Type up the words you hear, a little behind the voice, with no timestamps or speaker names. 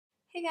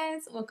Hey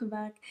guys, welcome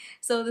back.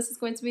 So this is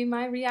going to be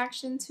my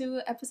reaction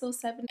to episode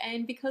 7,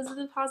 and because of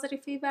the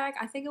positive feedback,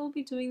 I think I will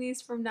be doing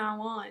these from now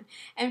on.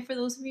 And for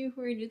those of you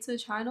who are new to the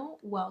channel,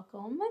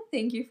 welcome.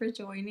 Thank you for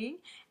joining,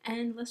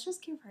 and let's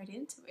just get right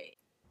into it.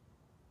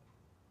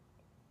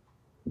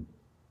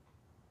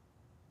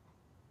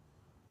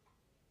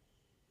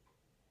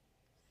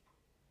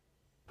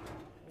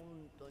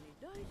 本当に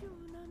大丈夫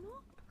な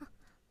の？さあ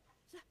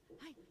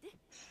入って。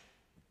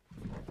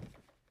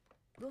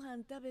ご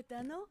飯食べ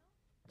たの？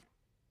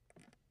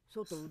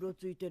外うろ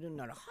ついてるん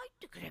なら入っ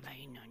てくれば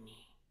いいの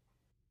に。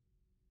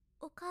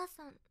お母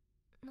さん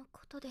の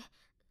ことで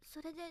そ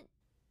れで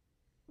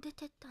出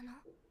てったの？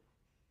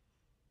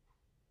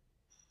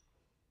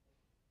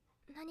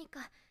何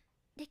か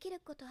でき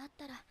ることあっ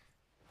たら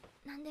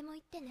何でも言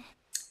ってね。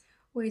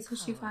 Wait till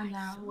she finds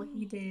out what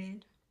he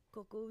did.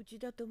 ここうち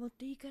だと思っ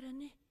ていいから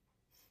ね。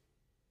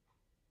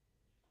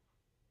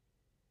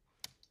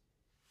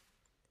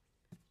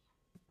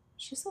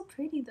She's so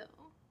pretty though.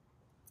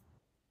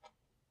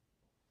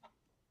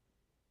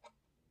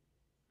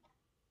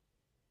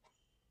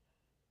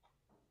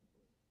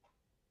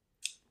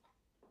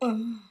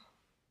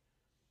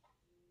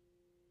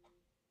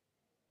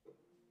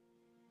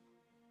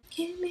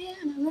 Get me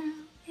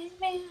around, get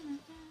me around.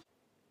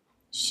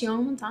 シオ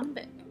ンダン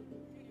ベ。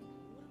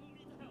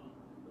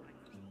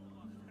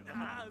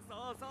ああ、そ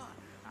うそう。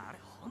あれ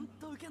ほん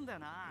とウケんだよ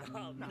な。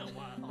なあ、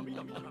見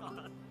た。じゃ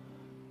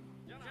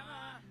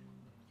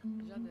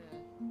あね。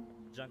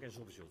じゃんけん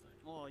勝負しようぜ。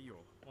ああ、いい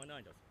よ。お前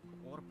何だ？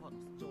俺パーで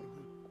す。じゃあ俺グ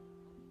ー。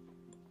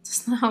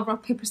 That's not how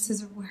rock paper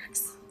scissors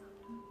works.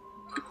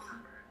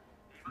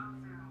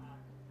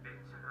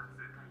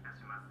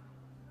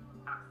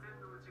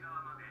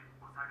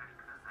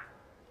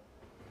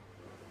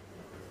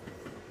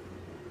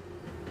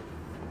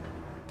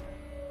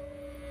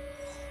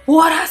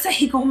 What I say?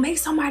 He gonna make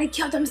somebody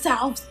kill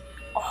themselves?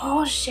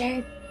 Oh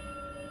shit!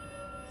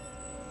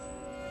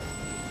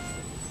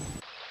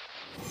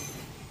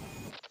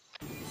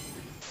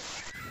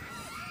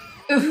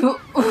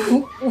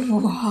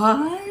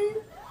 What?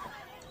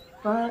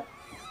 But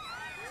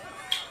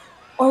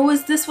or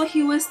was this what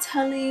he was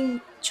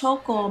telling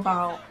Choco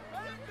about?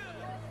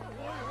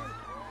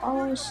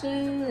 Oh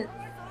shit!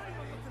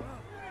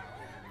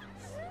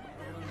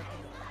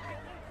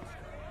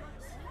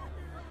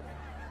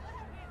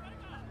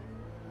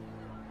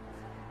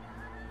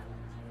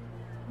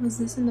 Was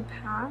this in the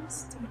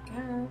past? I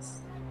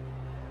guess.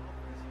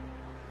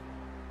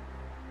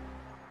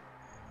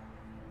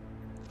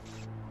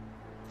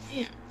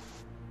 Damn.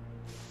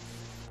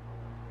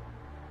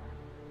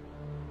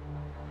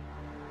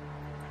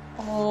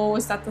 Oh,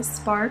 is that the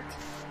spark?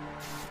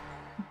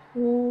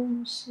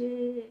 Oh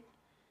shit.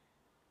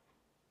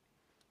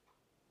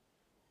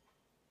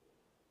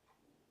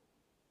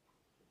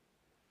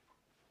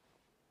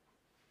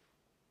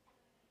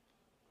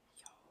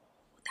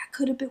 That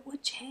could have been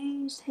what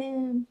changed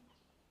him.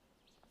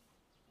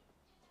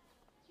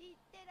 いっ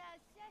てらっ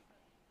しゃい。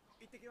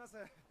行ってきます。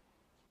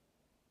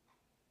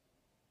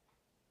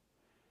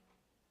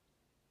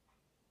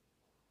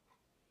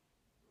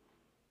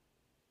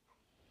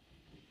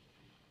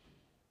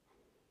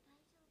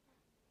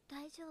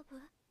大丈夫？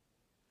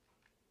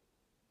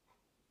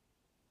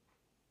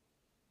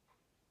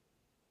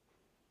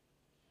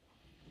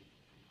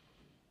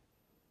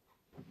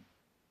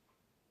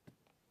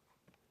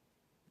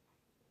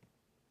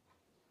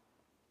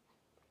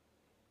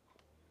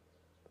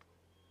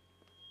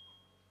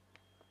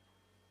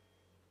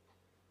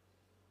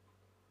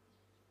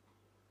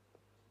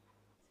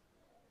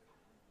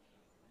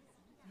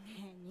ね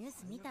えニュー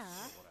ス見た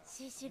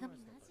？CC がマ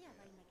ジや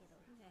ばいんだけど。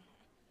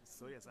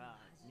そういやさ、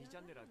2チ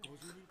ャンネルは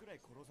50人くらい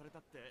殺された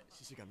って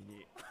獅子神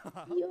に。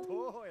Yo.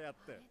 どうやっ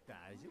て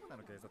大丈夫な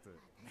の警察。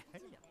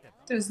何やってんの。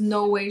 There's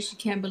no way she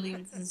can't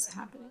believe this is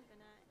happening.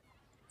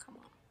 Come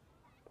on.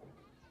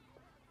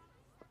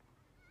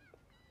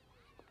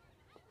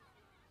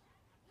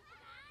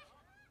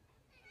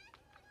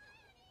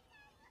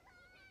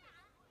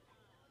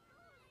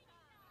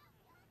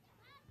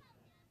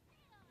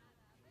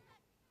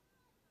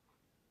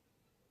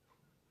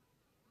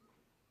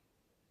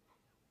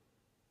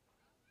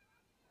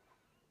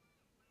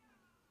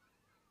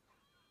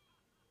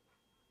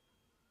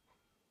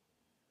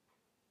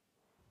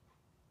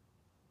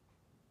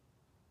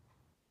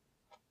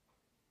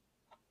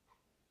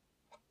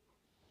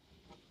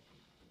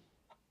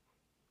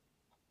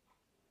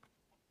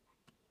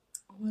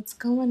 What's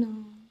going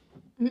on?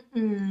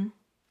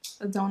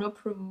 I don't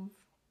approve.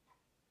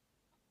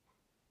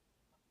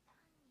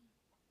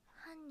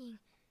 犯人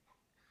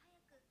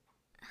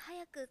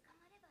早く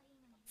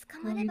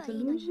捕まればい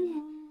いのに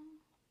ね。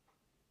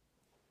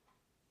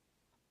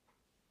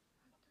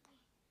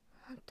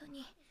本当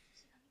に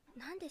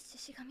なんで獅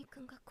子神く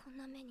んがこん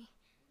な目に。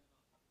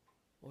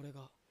俺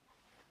が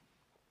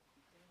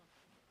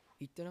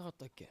言ってなかっ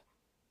たっけ？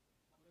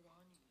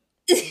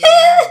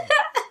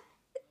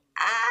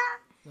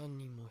何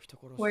人も人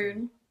殺して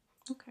Weird.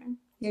 Okay.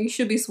 Yeah, you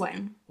should be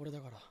sweating. 俺だ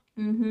から。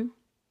Mm-hmm.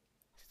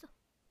 嘘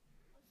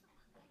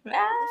ばっ Ah,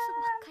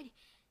 かり。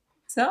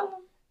So, なん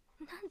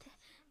で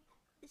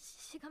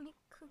しがみ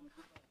くんが。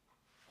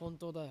本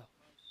当だよ。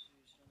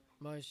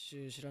毎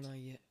週知らな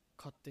い家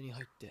勝手に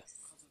入って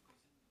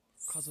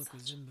家族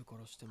全部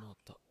殺して回っ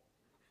た。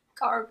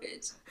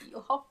 garbage.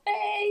 Your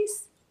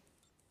face.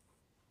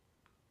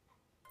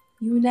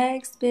 You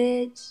next,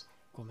 bitch.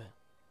 ごめん。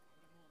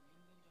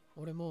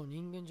俺もう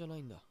人間じゃな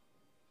いんだ。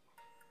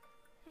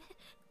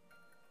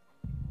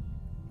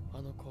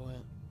あの公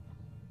園、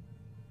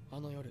あ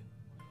の夜、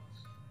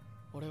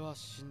俺は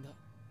死んだ。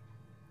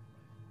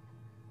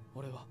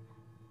俺は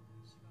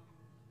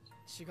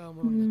違う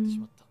ものになってし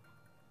まった。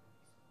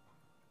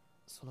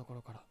その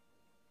頃から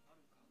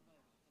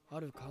あ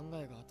る考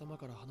えが頭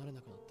から離れ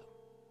なくなった。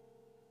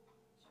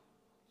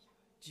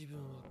自分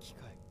は機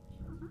械、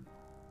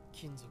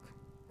金属、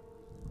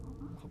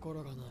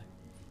心がない、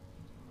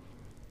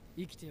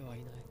生きては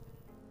いない。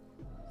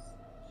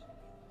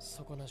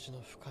底なし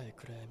の深い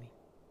暗闇。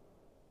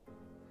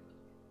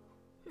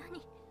何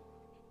言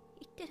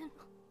ってるの？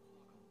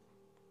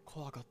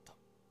怖かった。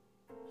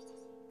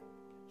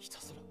ひた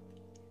すら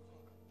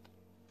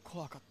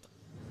怖かった。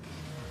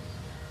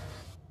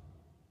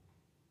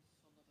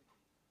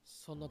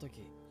そんな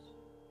時、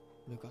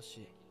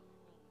昔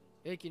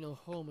駅の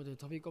ホームで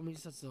飛び込み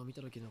自殺を見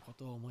た時のこ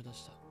とを思い出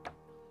した。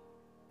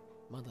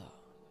まだ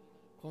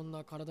こん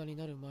な体に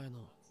なる前の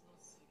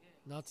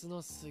夏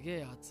のすげ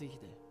え暑い日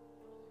で、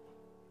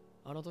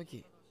あの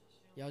時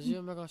野じ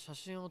馬が写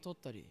真を撮っ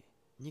たり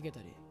逃げた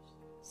り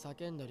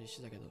叫んだりし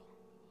てたけど、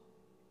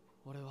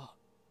俺は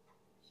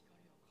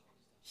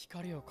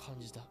光を感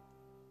じた。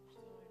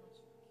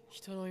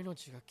人の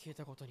命が消え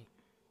たことに。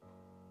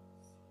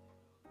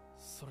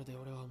それで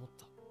俺は思っ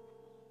た。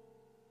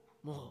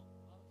もう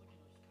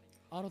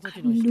あの I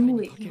時の光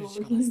knew に it, かける yo.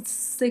 しかない。 He's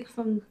sick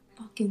from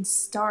fucking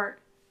start.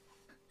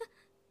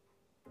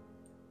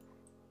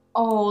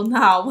 Oh,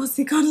 now what's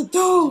he gonna 自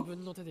do?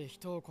 分の手で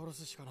人を殺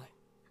すしかない。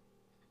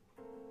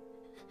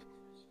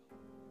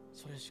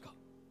それしか。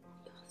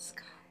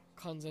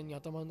完全に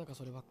頭の中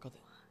そればっかで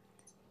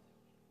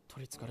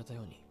取りつかれた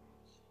ように。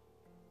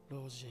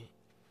老人、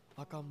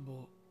赤ん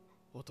坊、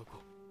男、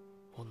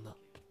女、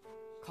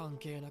関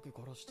係なく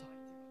殺した。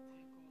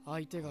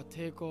相手が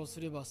抵抗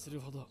すればする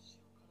ほど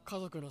家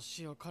族の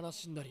死を悲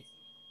しんだり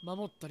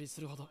守ったり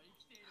するほど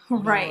俺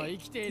は Right.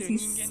 生きている He's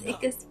人間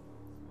sick だ。 as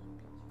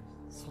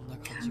そんな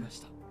感じが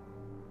した。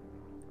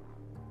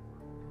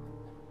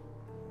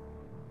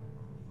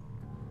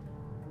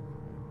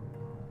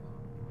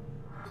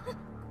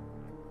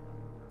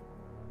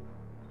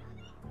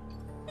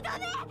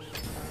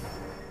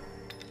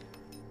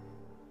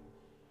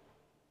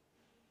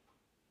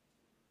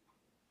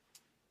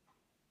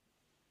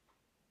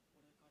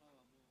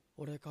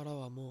俺から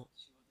はもう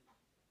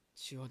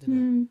血は出ない。 Hmm.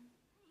 何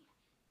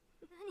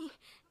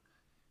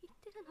言っ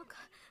てるのかわ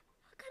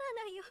か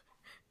らないよ。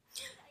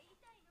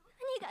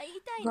何が言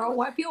いたいの？ Girl,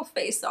 wipe your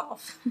face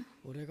off.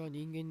 俺が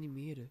人間に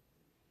見える。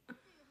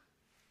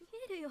見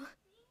えるよ。人間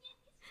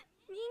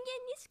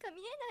にしか見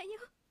えない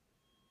よ。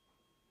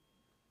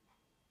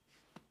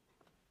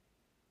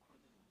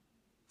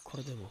こ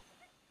れでも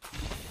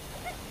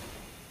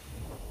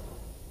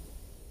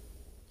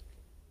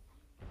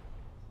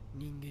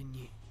人間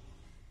に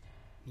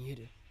見え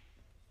る。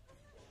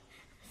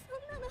そ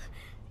んなのテ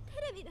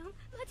レビのマ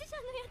ジシャ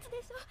ンのやつ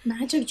でしょ。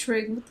 Magic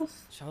trick. What the f-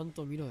 ちゃん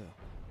と見ろよ。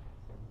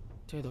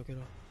手どけ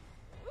ろ。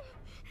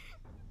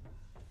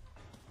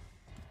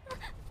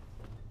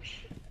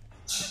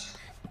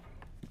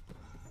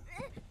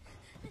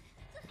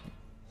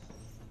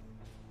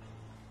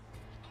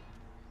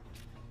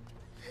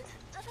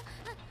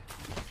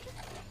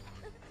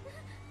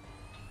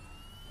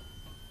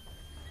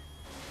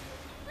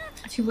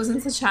If he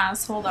wasn't such an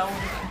asshole, that would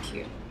have been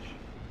cute.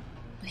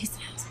 But he's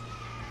an asshole.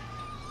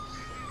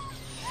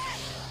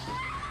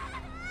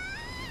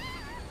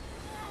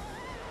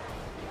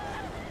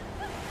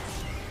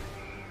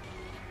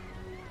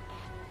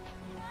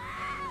 Yo,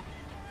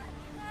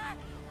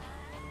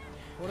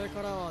 これ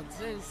からは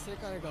全世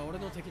界が俺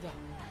の敵だ。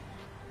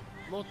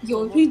もっと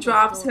Yo, も if he っと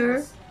drops 人を her,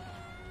 殺す。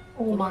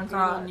 oh こ my の国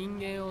の god. 人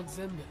間を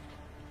全部。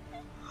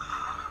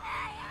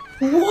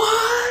 What?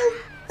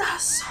 That's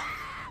so.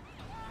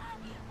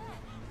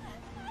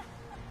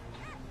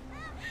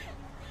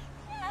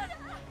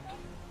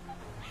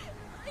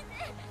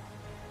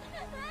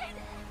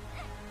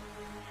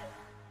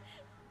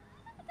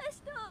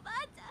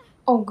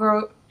 Oh,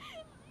 girl,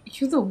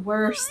 you're the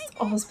worst.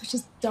 Oh, this bitch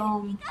is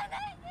dumb.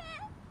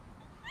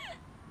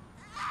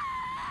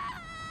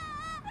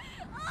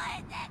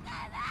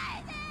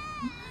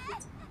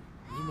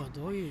 今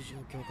どういう状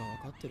況か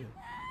分かってる？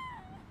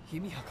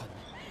意味わかんない。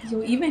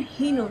 Yo, even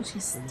he knows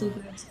she's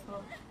stupid as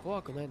fuck. 怖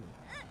くないの？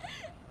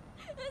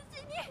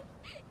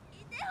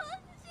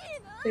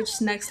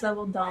 Bitch, next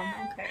level dumb.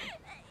 Okay.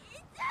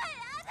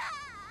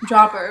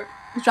 Drop her.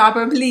 Drop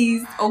her,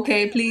 please.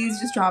 Okay, please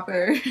just drop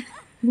her.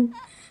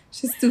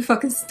 She's too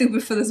fucking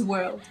stupid for this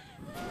world.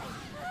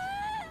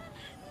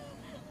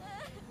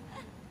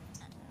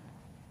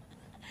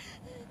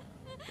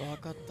 分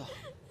かった。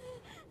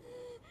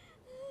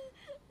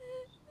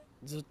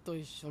ずっと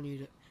一緒にい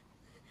る。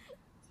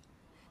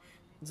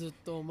ずっ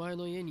とお前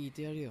の家にい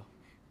てやるよ。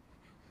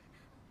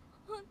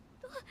本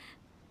当。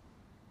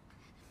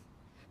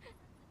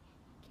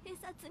警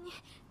察に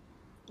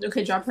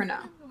Okay, drop her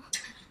now.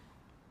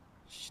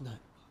 しな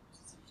い。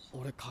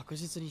俺確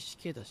実に死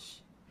刑だ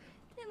し。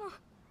でもいっぱ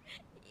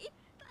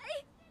い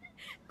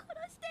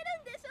殺してる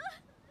んでしょ。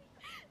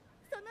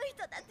その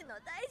人たちの大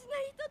事な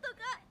人と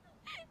か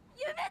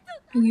夢とか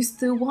You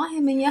still want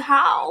him in your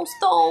house,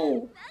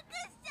 though. なくし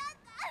ちゃっ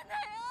たんだよ。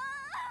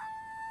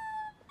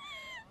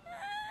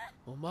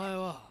お前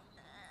は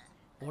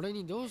俺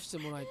にどうして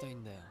もらいたい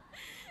んだよ。どう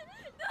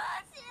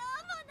しよ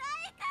うもない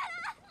から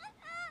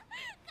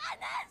悲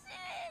しい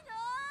の。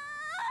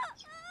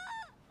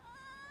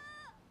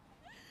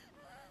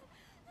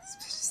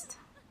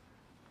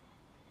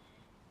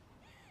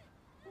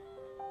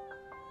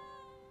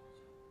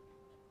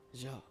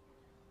じゃあ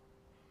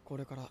こ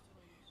れから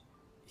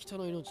人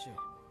の命を、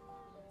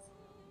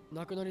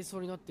亡くなりそ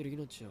うになってる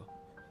命を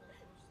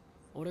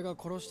俺が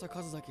殺した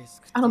数だけ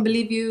救って。 I don't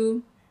believe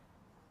you.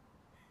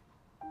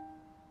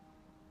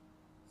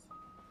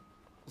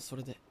 そ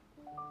れで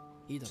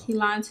いいだろ He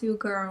lied to you,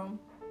 girl.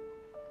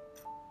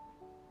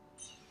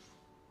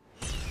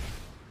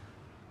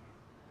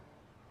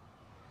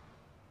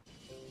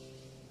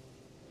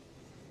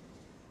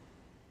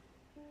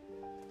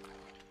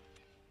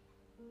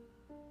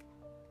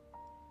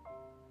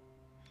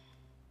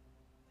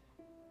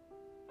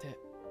 手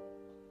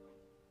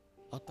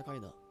あったか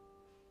いな。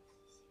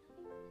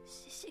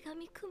獅子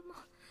神くんも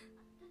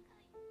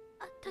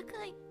あった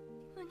かい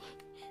のに。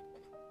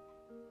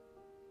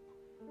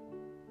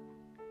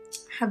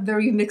I have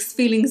very mixed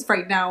feelings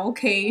right now,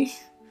 okay?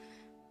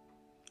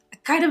 I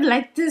kind of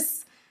like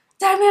this.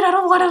 Damn it, I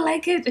don't want to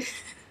like it.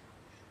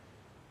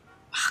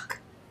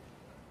 Fuck.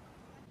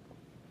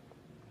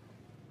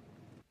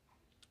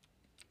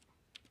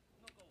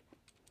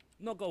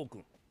 中尾く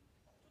ん、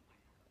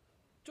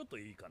ちょっと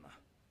いいかな。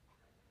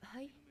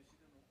はい。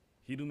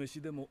昼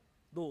飯でも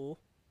どう？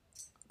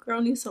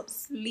 Girl needs some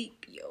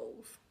sleep,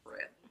 yo. For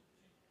real.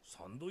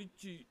 サンドイッ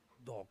チ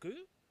だけ？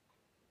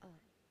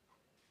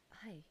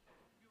はい。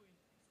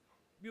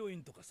病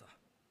院とかさ、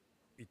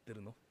行って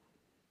るの？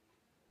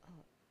は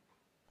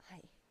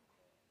い。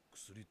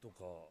薬と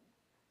か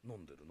飲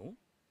んでるの？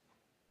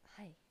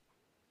はい。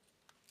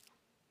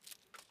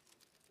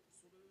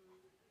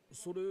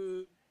それ、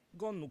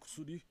がんの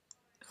薬？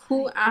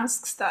 Who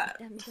asks that?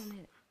 痛み止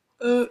め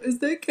Is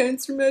that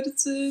cancer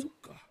medicine? そっ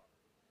か。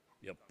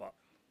やっぱ、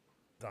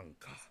がん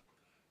か。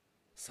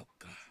そっ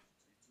か。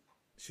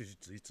手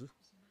術いつ？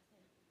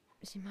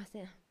しま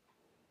せん。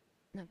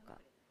なんか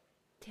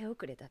手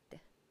遅れだっ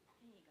て。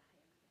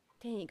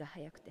転移が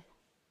早くて。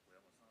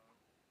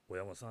小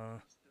山さ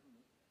ん、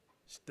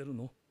知ってる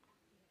の？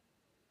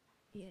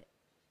いえ、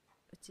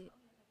うち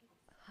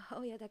母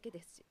親だけで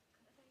すし、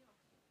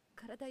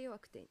体弱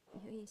くて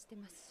入院して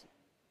ますし。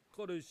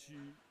彼氏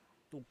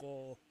とか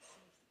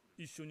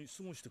一緒に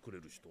過ごしてくれ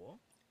る人は？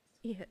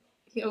いえ、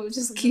 Yo,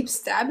 just keep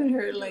stabbing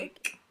her,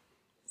 like,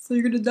 so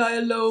you're gonna die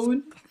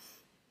alone.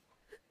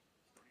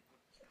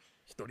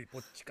 一人ぽ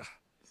っちか。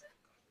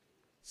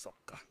そっ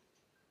か。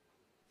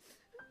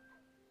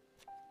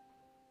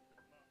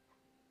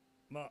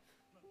まあ、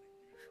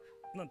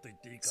なんと言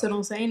っていいか。 So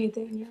don't say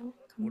anything, yo.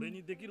 Come 俺 on.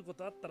 にできるこ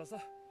とあったら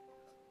さ、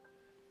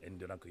遠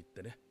慮なく言っ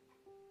てね。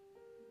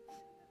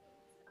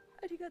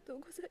ありがと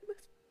うございま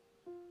す。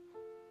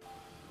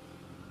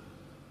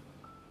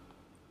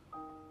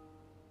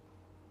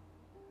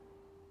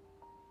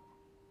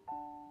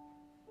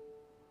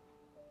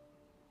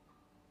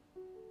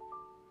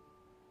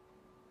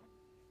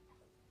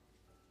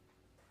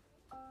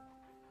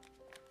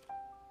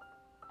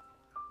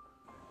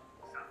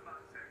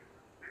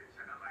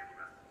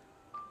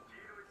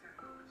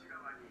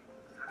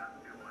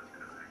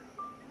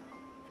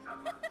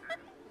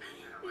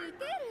ウケ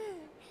る。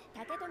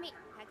竹富しま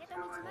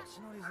す。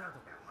星野リゾート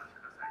か。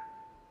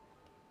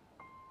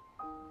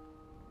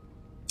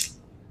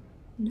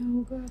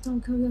 No, girl,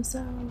 don't kill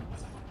yourself.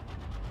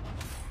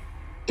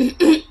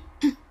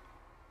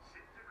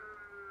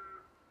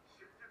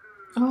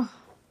 Oh.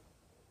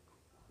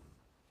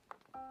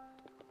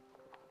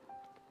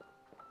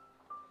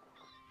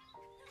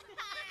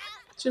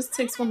 Just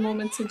takes one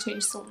moment to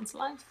change someone's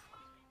life.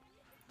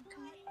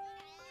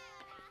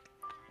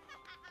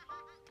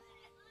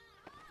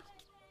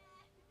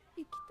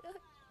 行きたい。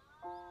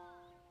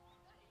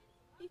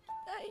行き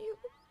たいよ。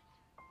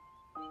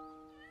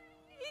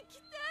行き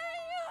たいよ。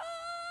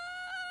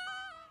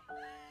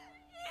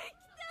行き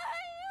たい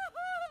よ。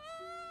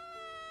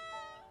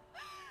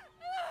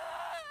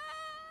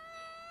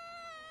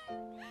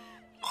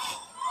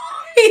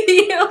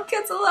Yo,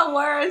 kids are the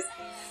worst.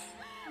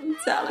 I'm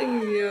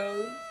telling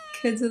you,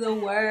 kids are the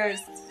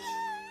worst.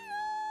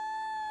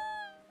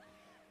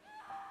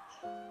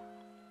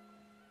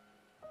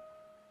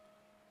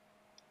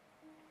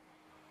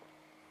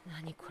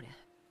 何これ。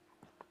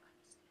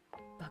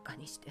バカ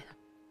にして。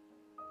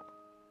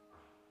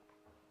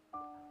バ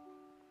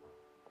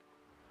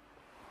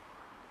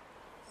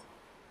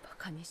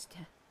カにして。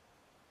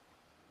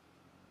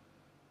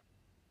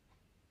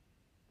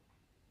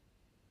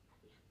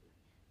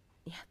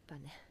やっぱ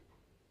ね、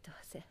どう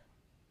せ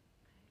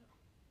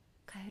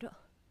帰ろう。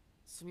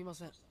すみま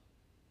せん。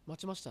待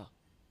ちました。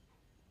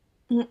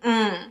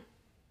Mm-mm.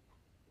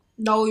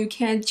 No, you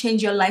can't change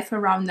your life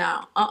around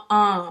now.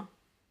 は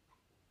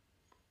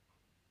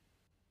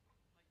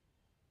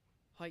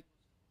い、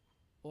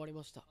終わり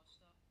ました。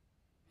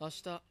明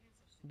日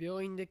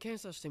病院で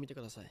検査してみて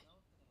ください。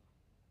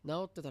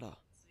治ってたら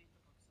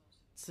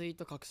ツイー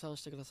ト拡散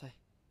してください。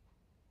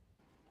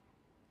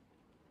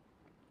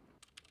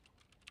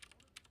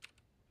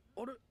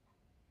あれ、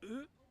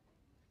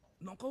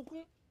中尾くん、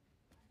あ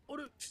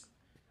れ、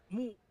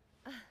もう。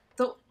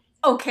 So,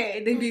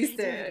 okay, they beast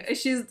it.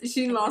 She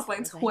lost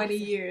like 20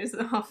 years in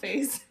her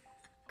face.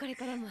 これ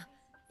からも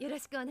よろ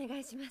しくお願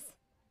いします。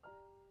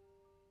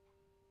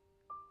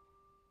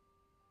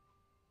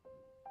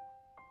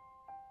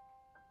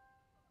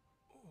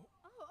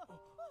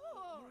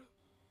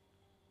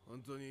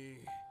本当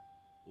に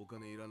お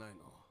金いらない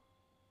の？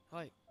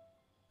はい。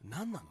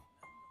何なの？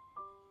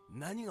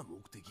何が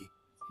目的？い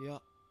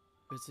や、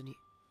別に。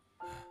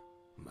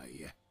まあい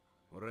いや。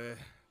俺、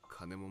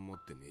金も持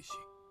ってねえし。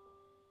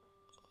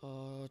ち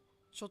ょ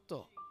っ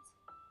と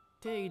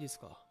手いいです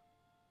か？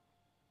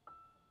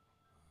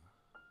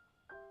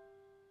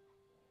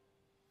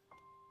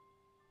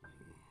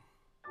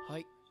は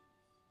い、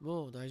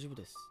もう大丈夫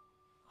です。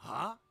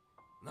は？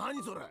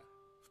何それ？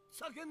ふ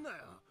ざけんな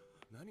よ。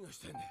何がし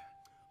てんだよ。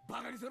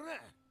バカにする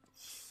ね。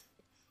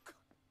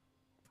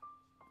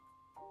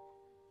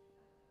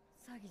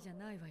詐欺じゃ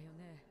ないわよ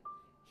ね。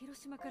広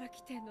島から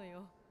来てんの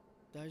よ。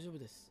大丈夫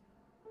です。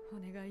お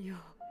願いよ。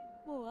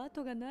もう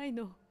後がない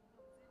の。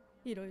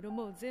いろいろ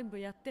もう全部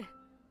やって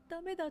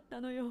ダメだった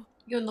のよ。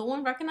Yo, no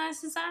one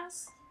recognized his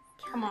ass?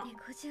 今日で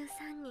53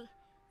人。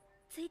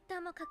ツイッタ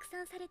ーも拡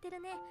散されてる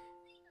ね。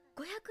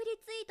500リ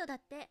ツイートだっ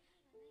て。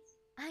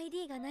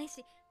ID がない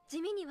し地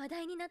味に話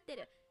題になって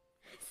る。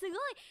すごいよ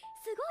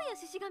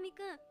獅子神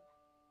くん。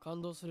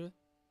感動する？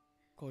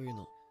こういう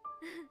の。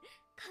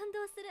感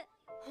動する。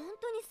本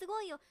当にす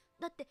ごいよ。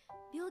だって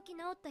病気治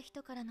った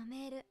人からの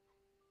メール。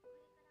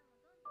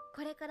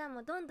これから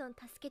もどんどん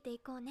助けてい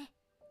こうね。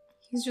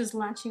He's just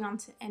latching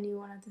onto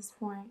anyone at this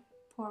point.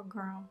 Poor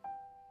girl.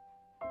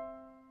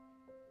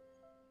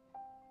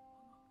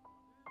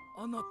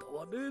 あなた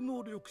は霊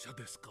能力者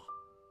ですか？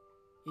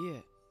い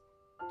え、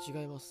違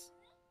います。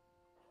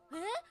京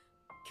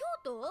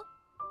都？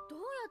ど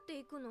うやって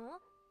行く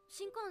の？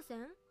新幹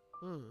線？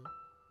うん、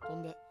飛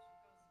んで。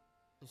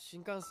新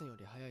幹線よ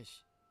り早い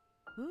し。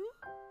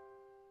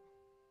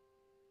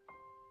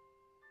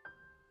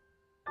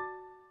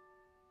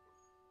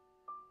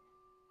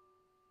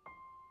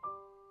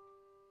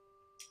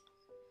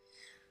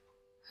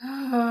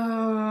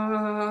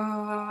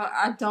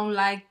I don't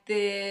like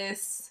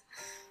this.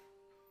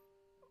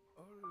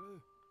 あれ、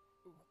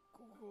こ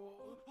こど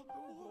こ？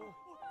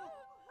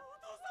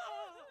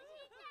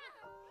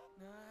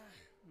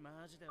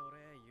マジで俺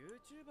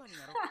YouTuber に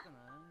なろっかな。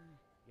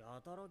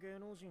やたら芸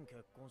能人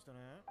結婚してね。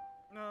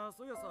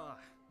そういやさ、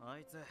あ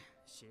いつ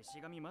獅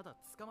子神まだ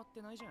捕まっ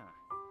てないじゃん。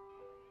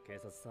警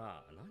察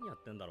さ、何や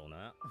ってんだろう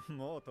ね。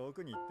もう遠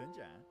くに行ってん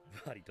じゃん。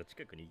割と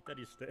近くにいた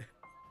りして。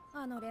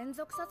あの連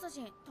続殺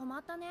人止ま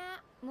ったね。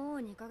もう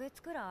2ヶ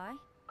月くらい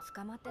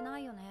捕まってな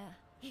いよね。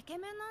イケ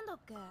メンなんだっ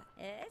け？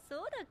そう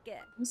だっ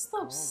け？ What's the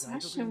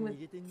obsession with 逃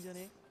げてんじゃ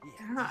ね？い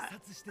や、 God?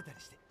 自殺してたり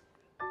して。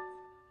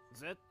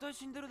絶対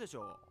死んでるでし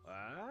ょ。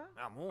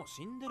もう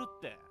死んでるっ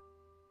て。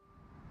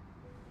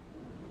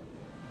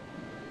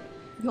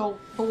 Yo,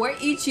 but where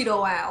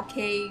Ichido at,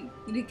 okay?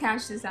 You need to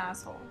catch this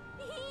asshole.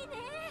 いいね。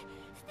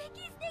素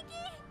敵素敵。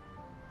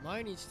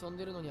毎日飛ん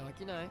でるのに飽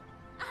きない？飽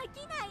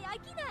きない飽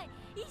きない。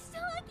一生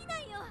飽きな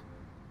いよ。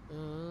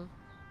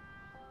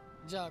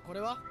じゃあこ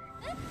れは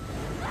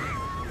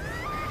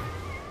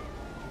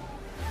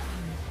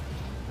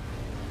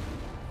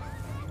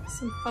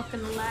Some fucking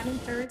Aladdin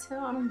fairy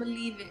tale? I don't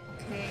believe it,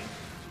 okay?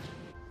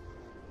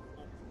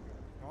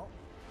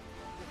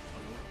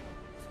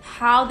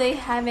 How they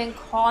haven't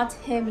caught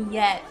him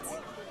yet?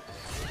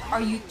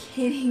 Are you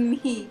kidding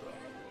me?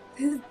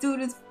 This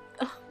dude is...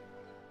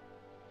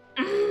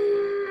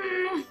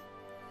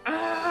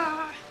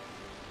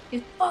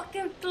 He's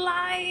fucking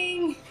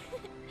flying!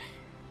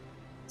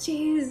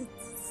 Jeez,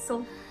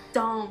 so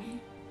dumb.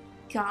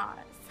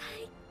 God.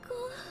 最高。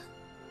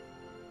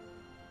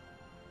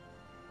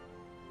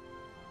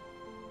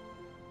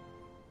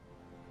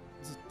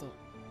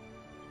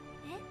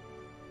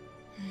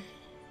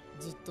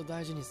ずっと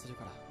大事にする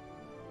から。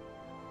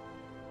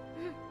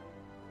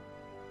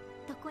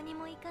どこに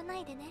も行かな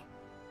いでね。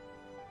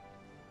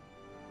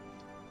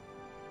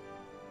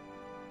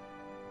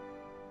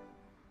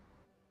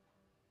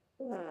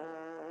もうおば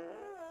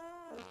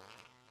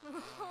あ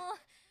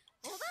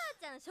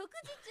ちゃん食事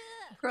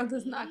中。 Girl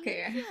does not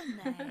care. よ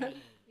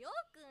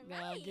く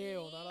ない。長え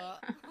おな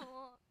ら。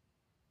もう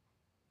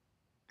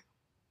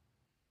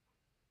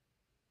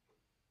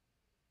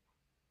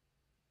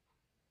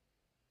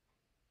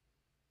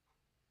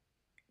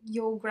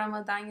Yo,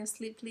 grandma, dying in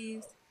sleep,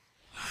 please.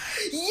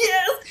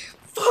 Yes!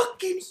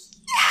 Fucking yes!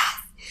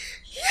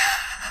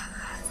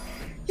 Yes!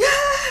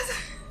 Yes!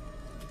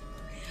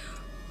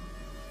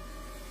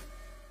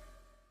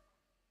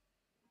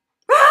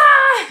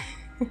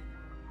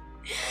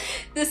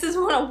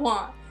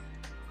 want.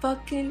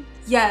 Fucking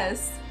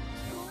yes.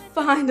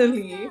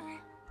 Finally.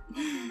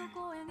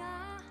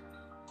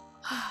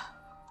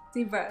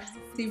 Deep breaths.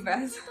 Deep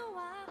breaths.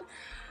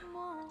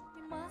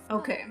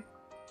 Okay.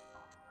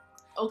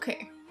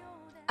 Okay.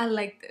 I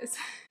like this.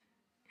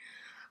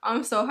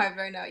 I'm so hyped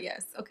right now.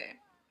 Yes. Okay.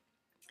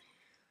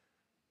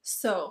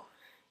 So,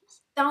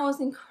 that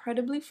was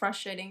incredibly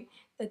frustrating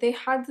that they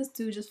had this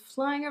dude just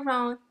flying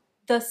around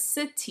the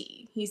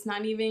city. He's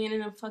not even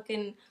in a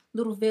fucking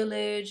little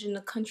village in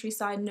the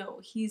countryside. No,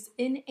 he's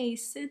in a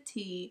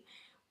city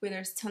where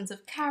there's tons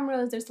of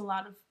cameras, there's a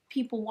lot of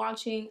people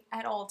watching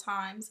at all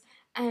times.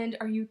 And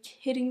are you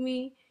kidding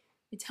me?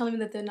 You're telling me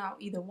that they're not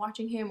either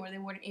watching him or they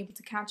weren't able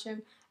to catch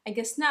him. I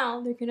guess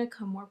now they're gonna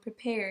come more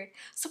prepared.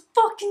 So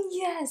fucking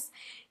yes!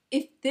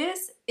 If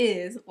this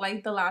is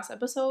like the last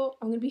episode,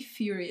 I'm gonna be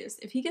furious.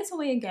 If he gets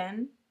away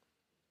again,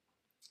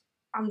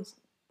 I'm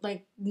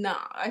like,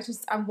 nah,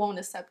 I won't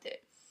accept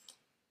it.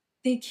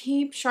 They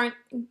keep trying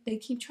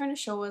to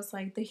show us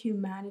like the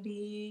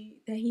humanity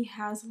that he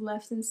has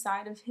left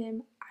inside of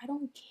him. I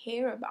don't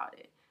care about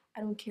it.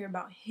 I don't care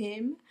about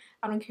him.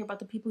 I don't care about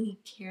the people he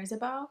cares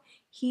about.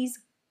 He's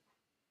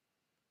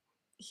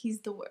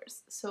the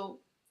worst. So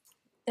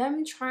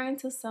them trying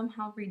to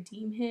somehow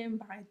redeem him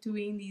by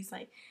doing these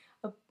like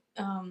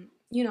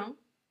you know,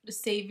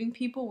 saving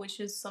people, which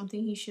is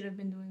something he should have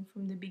been doing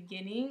from the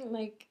beginning.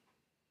 Like,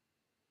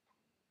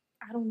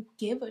 I don't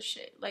give a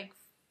shit. Like,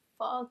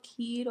 fuck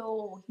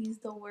Hiro. He's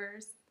the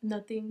worst.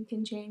 Nothing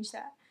can change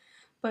that.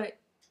 But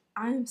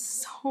I'm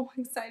so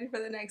excited for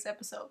the next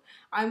episode.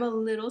 I'm a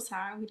little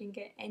sad we didn't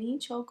get any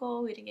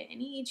Choco. We didn't get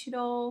any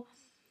Ichiro.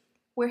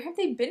 Where have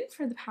they been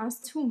for the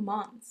past 2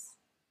 months?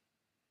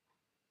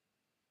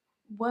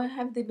 What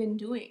have they been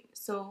doing?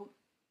 So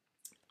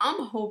I'm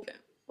hoping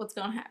what's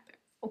gonna happen.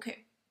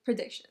 Okay,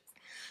 predictions.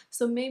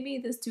 So maybe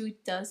this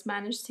dude does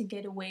manage to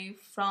get away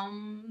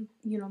from,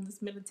 you know, this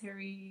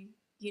military,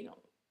 you know,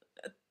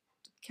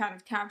 kind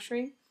of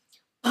capturing.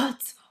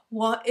 But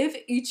what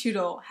if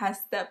Ichiro has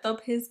stepped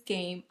up his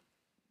game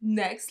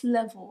next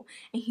level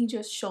and he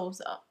just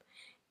shows up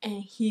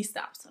and he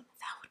stops him?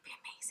 That would be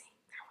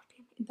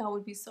amazing. That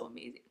would be so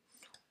amazing.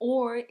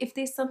 Or if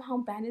they somehow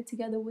banded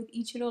together with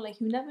Ichiro,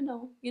 like, you never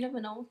know. You never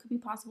know. It could be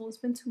possible. It's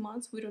been 2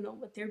 months. We don't know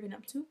what they've been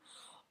up to.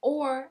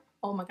 Or,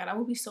 oh my god, I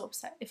would be so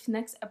upset if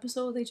next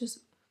episode they just,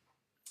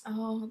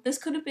 oh, this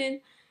could have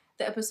been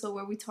the episode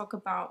where we talk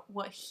about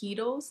what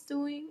Hiro's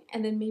doing,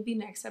 and then maybe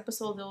next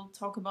episode they'll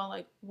talk about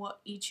like what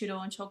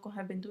Ichiro and Choco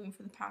have been doing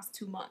for the past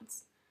 2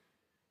 months.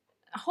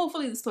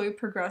 Hopefully the story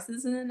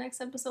progresses in the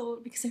next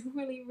episode because I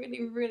really,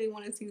 really, really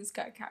want to see this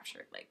guy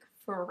captured, like,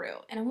 for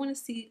real. And I want to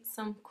see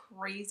some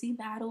crazy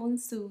battle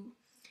ensue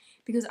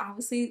because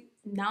obviously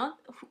now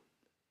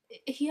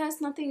he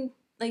has nothing,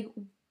 like,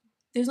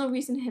 there's no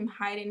reason him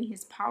hiding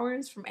his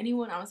powers from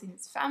anyone. Obviously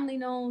his family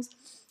knows.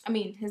 I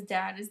mean, his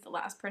dad is the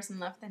last person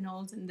left that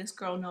knows, and this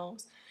girl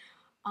knows.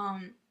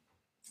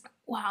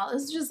 Wow,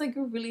 it's just like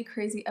a really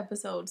crazy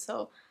episode.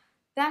 So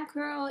that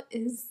girl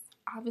is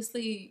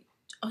obviously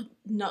a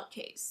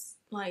nutcase.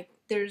 Like,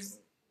 there's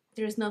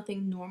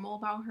nothing normal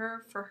about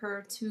her for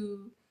her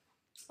to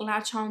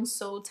latch on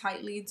so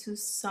tightly to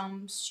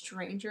some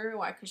stranger.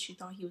 Why? Because she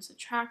thought he was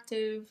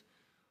attractive.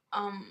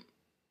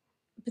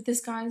 But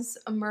this guy's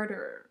a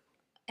murderer,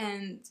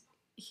 and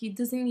he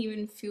doesn't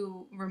even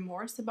feel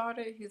remorse about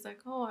it. He's like,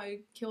 oh, I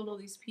killed all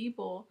these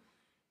people.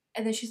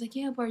 And then she's like,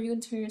 yeah, but are you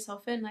gonna turn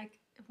yourself in? Like,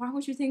 why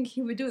would you think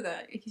he would do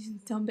that? He's a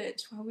dumb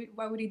bitch.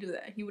 Why would he do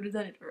that? He would have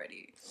done it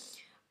already.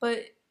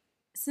 But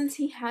since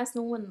he has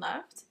no one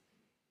left,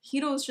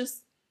 Hiro's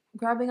just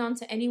grabbing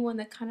onto anyone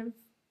that kind of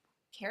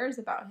cares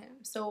about him.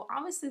 So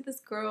obviously this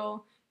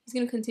girl, he's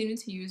gonna continue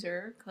to use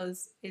her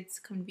because it's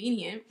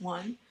convenient,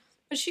 one,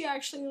 but she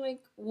actually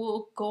like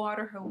will go out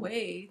of her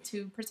way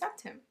to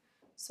protect him.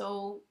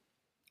 So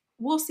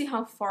we'll see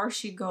how far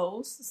she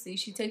goes. See,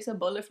 she takes a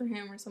bullet for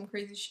him or some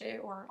crazy shit,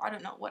 or I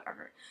don't know,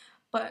 whatever.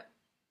 But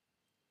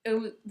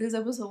this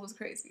episode was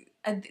crazy.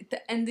 And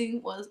the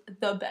ending was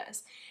the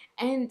best.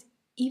 And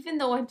even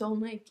though I don't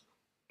like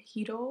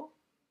Hiro,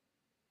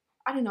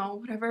 I don't know,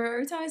 whatever.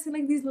 Every time I see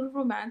like these little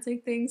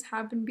romantic things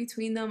happen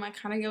between them, I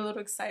kind of get a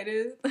little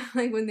excited.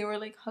 Like when they were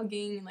like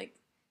hugging, like,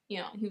 you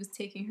know, he was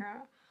taking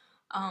her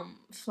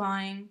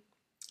flying.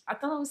 I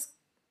thought it was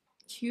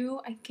cute,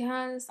 I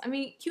guess. I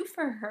mean, cute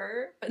for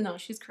her, but no,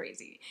 she's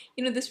crazy.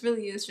 You know, this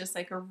really is just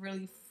like a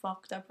really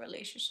fucked up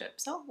relationship.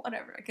 So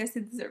whatever. I guess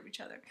they deserve each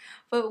other.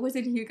 But what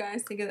did you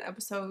guys think of the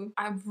episode?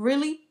 I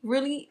really,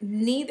 really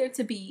need there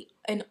to be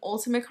an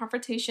ultimate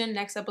confrontation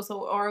next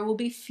episode, or I will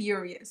be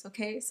furious.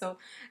 Okay, so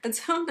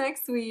until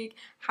next week,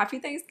 happy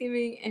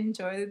Thanksgiving.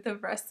 Enjoy the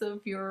rest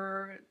of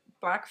your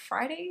Black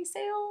Friday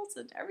sales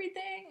and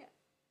everything.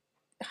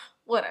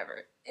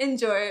 Whatever,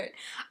 enjoy it.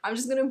 I'm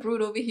just gonna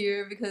brood over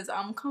here because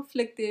I'm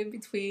conflicted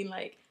between,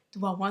 like,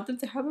 do I want them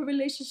to have a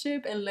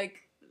relationship and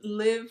like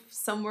live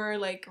somewhere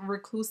like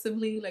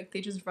reclusively, like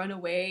they just run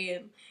away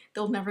and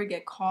they'll never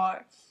get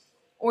caught,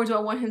 or do I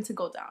want him to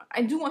go down?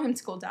 I do want him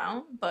to go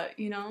down, but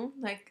you know,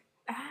 like,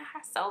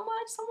 so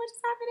much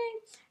is happening.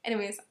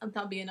 Anyways,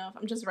 that'll be enough.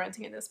 I'm just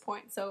ranting at this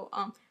point. So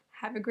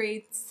have a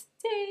great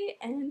day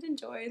and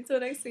enjoy until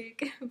next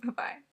week. Bye bye.